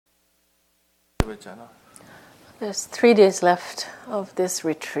There's 3 days left of this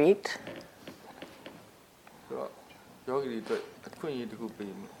retreat.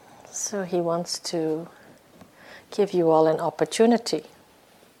 So he wants to give you all an opportunity.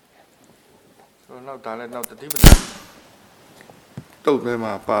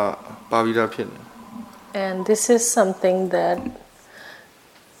 And this is something that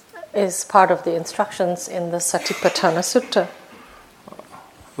is part of the instructions in the Satipatthana Sutta.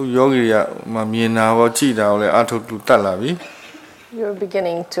 You're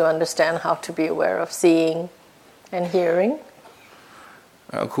beginning to understand how to be aware of seeing and hearing.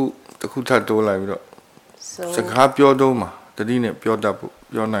 So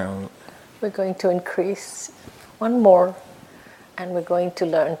we're going to increase one more, and we're going to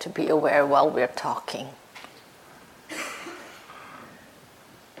learn to be aware while we're talking.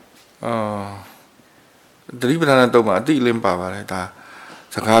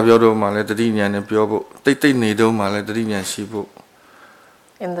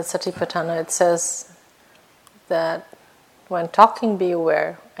 In the Satipatthana it says that when talking be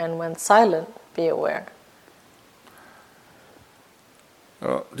aware, and when silent be aware.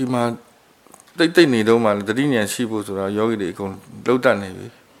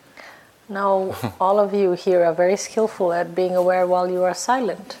 Now all of you here are very skillful at being aware while you are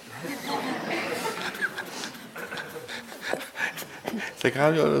silent.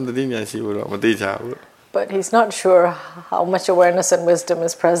 But he's not sure how much awareness and wisdom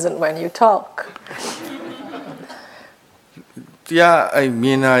is present when you talk.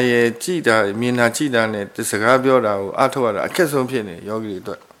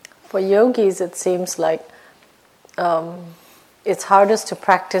 For yogis it seems like it's hardest to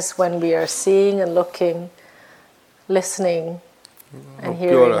practice when we are seeing and looking, listening and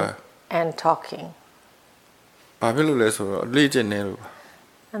hearing and talking.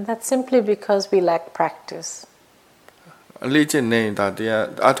 And that's simply because we lack practice.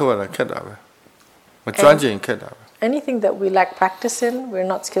 Anything that we lack practice in, we're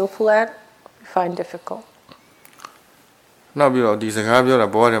not skillful at, we find difficult.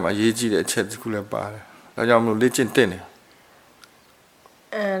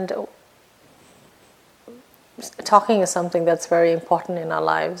 And talking is something that's very important in our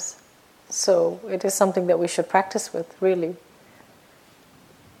lives. So it is something that we should practice with, really.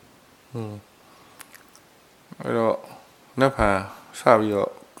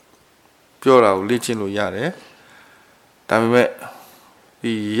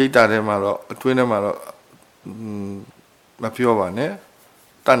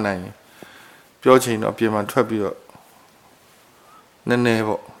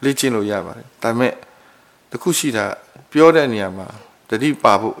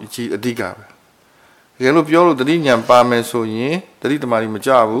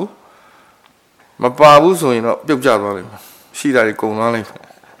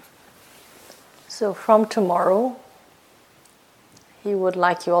 So from tomorrow, he would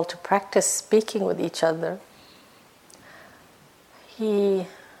like you all to practice speaking with each other. He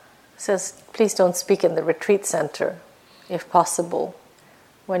says, please don't speak in the retreat center, if possible.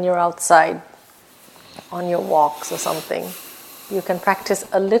 When you're outside, on your walks or something, you can practice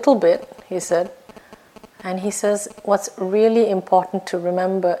a little bit, he said. And he says, what's really important to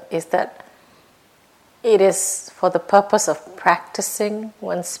remember is that it is for the purpose of practicing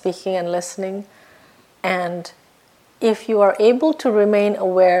when speaking and listening. And if you are able to remain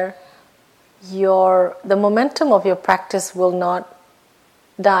aware, the momentum of your practice will not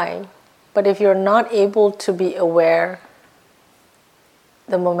die. But if you're not able to be aware,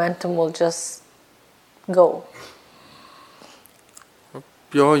 the momentum will just go.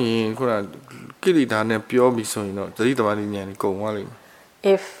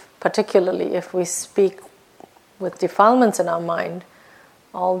 Particularly if we speak with defilements in our mind,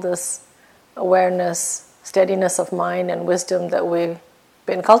 all this awareness, steadiness of mind and wisdom that we've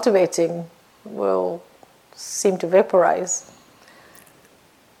been cultivating will seem to vaporize.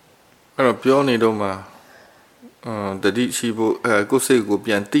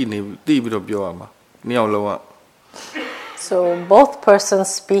 So both persons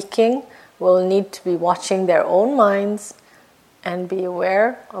speaking will need to be watching their own minds and be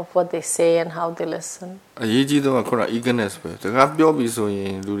aware of what they say and how they listen.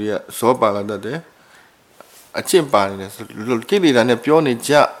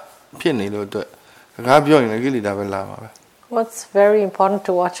 What's very important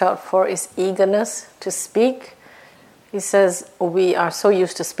to watch out for is eagerness to speak. He says we are so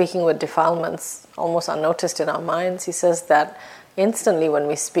used to speaking with defilements, almost unnoticed in our minds. He says that instantly when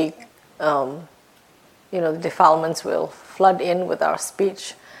we speak, the defilements will flood in with our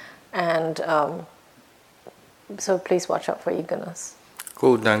speech. And so please watch out for eagerness.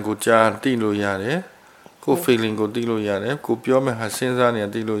 ကိုယ်တန်ကိုကြားသိလို့ရတယ်ကိုယ် feeling ကိုသိလို့ရတယ်ကိုယ်ပြောမဲ့ဟာစဉ်းစားနေ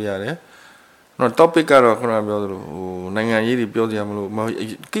သိလို့ရတယ်နော် topic ကတော့ခုနပြောသလိုဟိုနိုင်ငံရေးတွေပြောကြရမလို့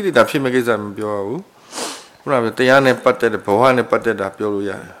ကိလေသာဖြစ်မဲ့ကိစ္စမပြောဘူးခုနပြောတရားနဲ့ပတ်သက်တဲ့ဘဝနဲ့ပတ်သက်တာပြောလို့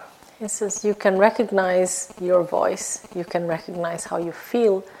ရတယ် He says you can recognize your voice, you can recognize how you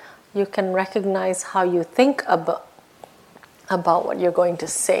feel, you can recognize how you think about what you're going to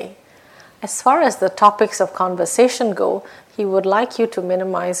say. As far as the topics of conversation go, he would like you to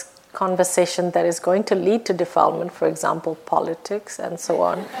minimize conversation that is going to lead to defilement, for example, politics and so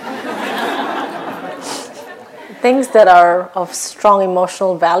on. Things that are of strong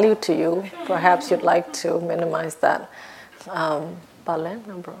emotional value to you, perhaps you'd like to minimize that.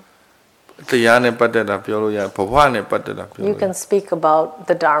 You can speak about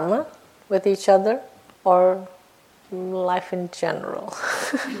the Dharma with each other or life in general.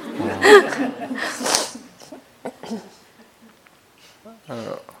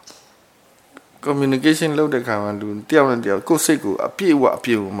 Communication လုပ်တဲ့ခါမှာလူတယောက်နဲ့တယောက်ကိုယ်စိတ်ကိုအပြည့်အဝ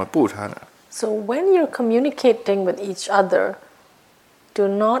မပို့ထားတာ So when you're communicating with each other, do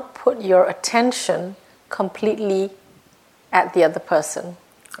not put your attention completely at the other person.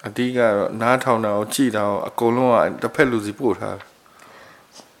 အဓိကတော့နားထောင်တာကိုကြည့်တာကိုအကုန်လုံးကတစ်ဖက်လူစီပို့ထားတယ်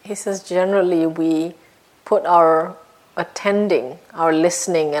He says generally we put our attending, our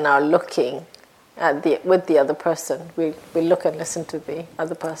listening and our looking with the other person. We look and listen to the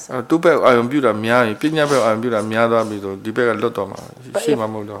other person. သူ့ဘက်အာရုံပြုတာများရင်ပညာဘက်အာရုံပြုတာများသွားပြီဆိုဒီဘက်ကလွတ်တော့မှာရှိမှာ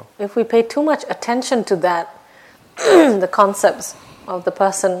မဟုတ်တော့ If we pay too much attention to that the concepts of the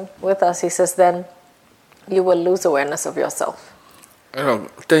person with us, he says, then you will lose awareness of yourself. အဲ့တော့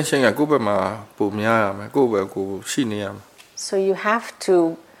tension ကကိုယ့်ဘက်မှာပုံများရမယ်ကိုယ့်ဘက်ကိုရှိနေရမယ် So you have to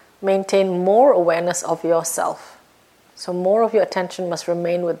maintain more awareness of yourself. So more of your attention must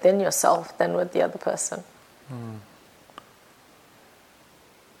remain within yourself than with the other person.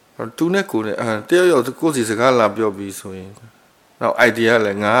 သူနဲ့ကိုယ်နဲ့တယောက်ယောက်ကိုယ်စီစကားလာပြောပြီးဆိုရင်နောက် idea လ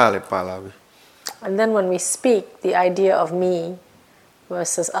ည်းငါကလည်းပါလာပြီ And then when we speak, the idea of me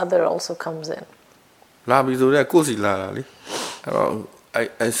versus other also comes in. လာပြီဆိုတော့ကိုယ်စီလာတာလေအဲ့တော့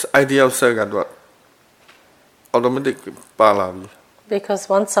idea ဆက်ကတော့ automatic ပါလာပြီ Because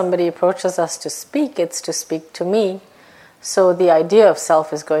once somebody approaches us to speak, it's to speak to me. So the idea of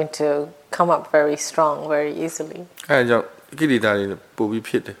self is going to come up very strong, very easily. အဲ့ကြောင့်ကိလေသာတွေပို့ပြီး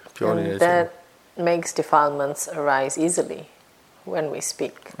ဖြစ်တယ်ပြောနေတဲ့အချိန် That makes defilements arise easily when we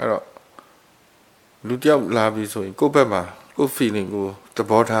speak. အဲ့တော့လူတယောက်လာပြီဆိုရင်ကိုယ့်ဘက်မှာကိုယ် feeling ကိုသ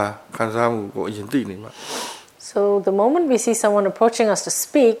ဘောထားခံစားမှုကိုအရင်သိနေမှာ So the moment we see someone approaching us to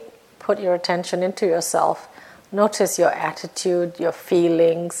speak, put your attention into yourself. Notice your attitude, your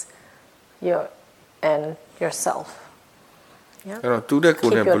feelings, and yourself. Yeah?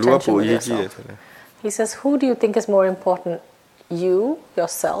 Keep your attention with yourself. He says, who do you think is more important, you,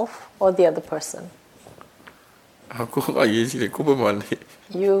 yourself, or the other person?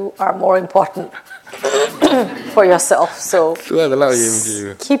 You are more important for yourself. So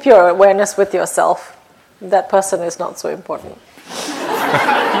keep your awareness with yourself. That person is not so important.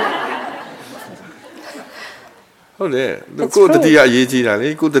 It's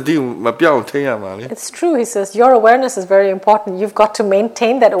true, he says, your awareness is very important. You've got to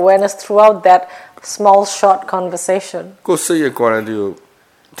maintain that awareness throughout that small, short conversation. You've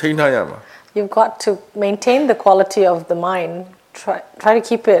got to maintain the quality of the mind. Try to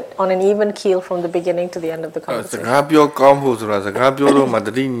keep it on an even keel from the beginning to the end of the conversation.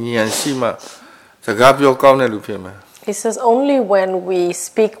 He says, only when we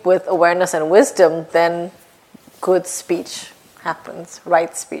speak with awareness and wisdom, then good speech happens,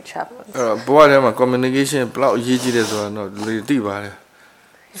 right speech happens. Communication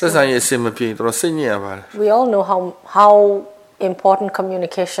We all know how important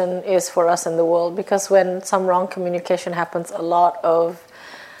communication is for us in the world, because when some wrong communication happens, a lot of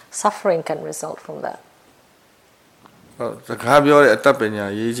suffering can result from that.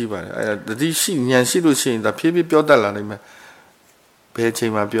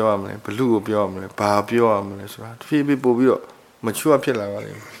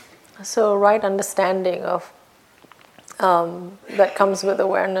 So right understanding of that comes with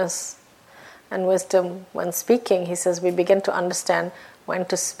awareness and wisdom when speaking. He says we begin to understand when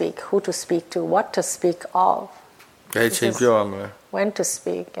to speak, who to speak to, what to speak of. When to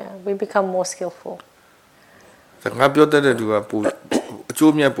speak, yeah. We become more skillful. Those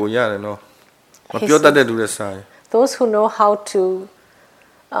who know how to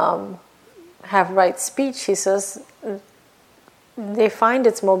have right speech, he says, they find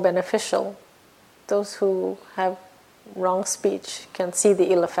it's more beneficial. Those who have wrong speech can see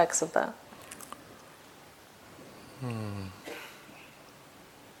the ill effects of that.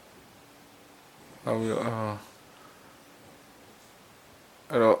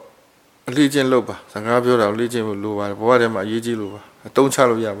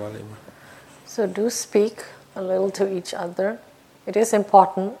 So do speak a little to each other. It is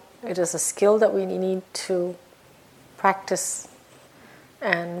important. It is a skill that we need to practice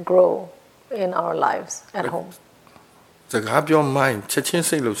and grow in our lives at home.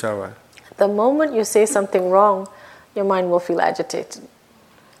 The moment you say something wrong, your mind will feel agitated.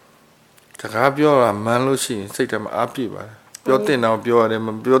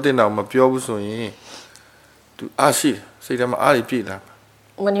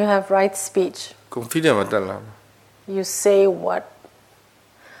 When you have right speech, you say what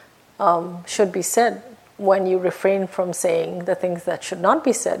should be said. When you refrain from saying the things that should not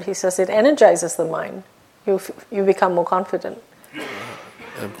be said, he says it energizes the mind. You become more confident.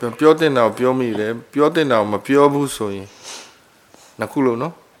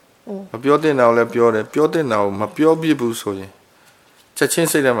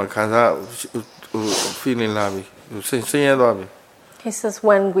 He says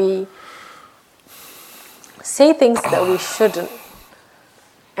when we say things that we shouldn't,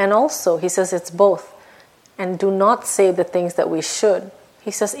 and also he says it's both, and do not say the things that we should,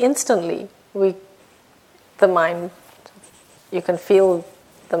 he says instantly the mind, you can feel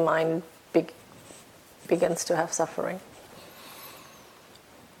the mind begins to have suffering.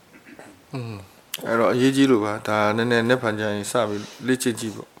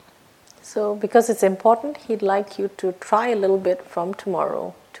 So because it's important, he'd like you to try a little bit from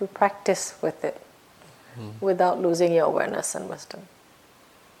tomorrow to practice with it without losing your awareness and wisdom.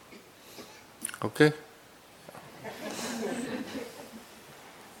 Okay.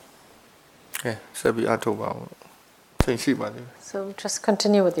 So just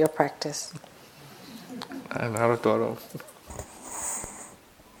continue with your practice. I